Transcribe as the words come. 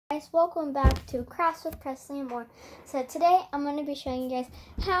guys, welcome back to Crafts with Presley and More. So today I'm going to be showing you guys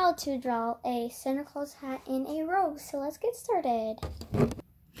how to draw a Santa Claus hat in a rose. So let's get started.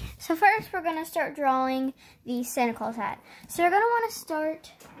 So first we're going to start drawing the Santa Claus hat. So you're going to want to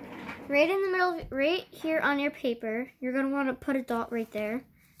start right in the middle, right here on your paper. You're going to want to put a dot right there.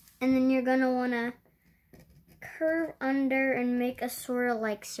 And then you're going to want to curve under and make a sort of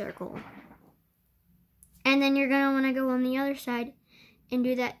like circle. And then you're going to want to go on the other side and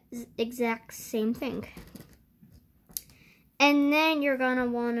do that exact same thing. And then you're going to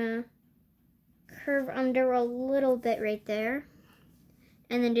want to curve under a little bit right there.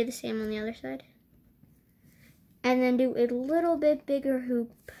 And then do the same on the other side. And then do a little bit bigger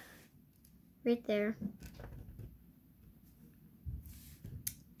hoop right there.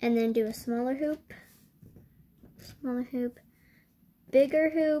 And then do a smaller hoop, bigger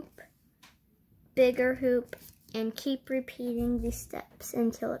hoop, and keep repeating these steps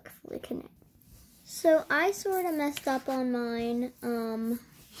until it fully connects. So I sort of messed up on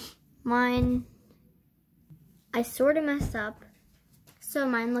mine. I sort of messed up. So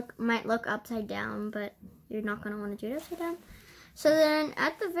mine might look upside down, but you're not going to want to do it upside down. So then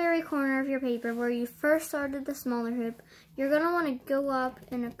at the very corner of your paper where you first started the smaller hoop, you're going to want to go up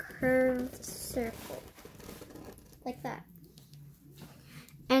in a curved circle. Like that.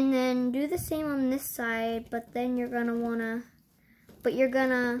 And then do the same on this side, but then you're gonna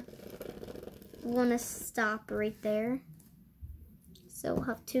wanna stop right there. So we'll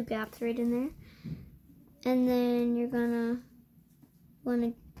have two gaps right in there. And then you're gonna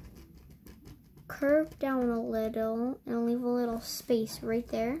wanna curve down a little and leave a little space right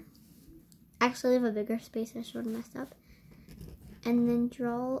there. Actually leave a bigger space, I sort of messed up. And then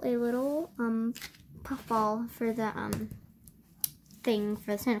draw a little puffball for the thing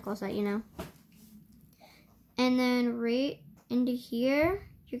for the Santa Claus hat, you know. And then right into here,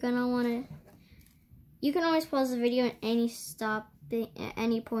 you're gonna wanna, you can always pause the video at any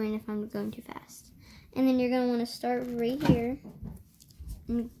point if I'm going too fast. And then you're gonna wanna start right here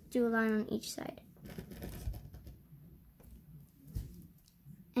and do a line on each side.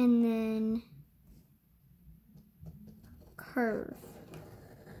 And then curve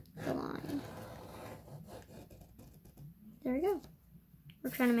the line. There we go. We're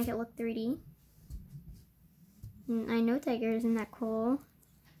trying to make it look 3D. I know, Tiger, isn't that cool?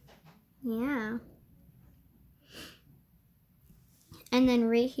 Yeah. And then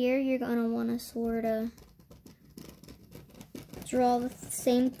right here, you're gonna wanna sort of draw the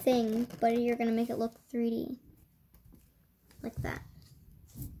same thing, but you're gonna make it look 3D. Like that.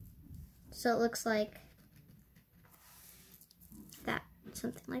 So it looks like that,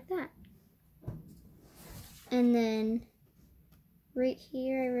 something like that. And then right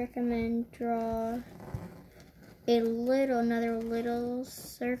here, I recommend draw another little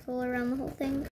circle around the whole thing.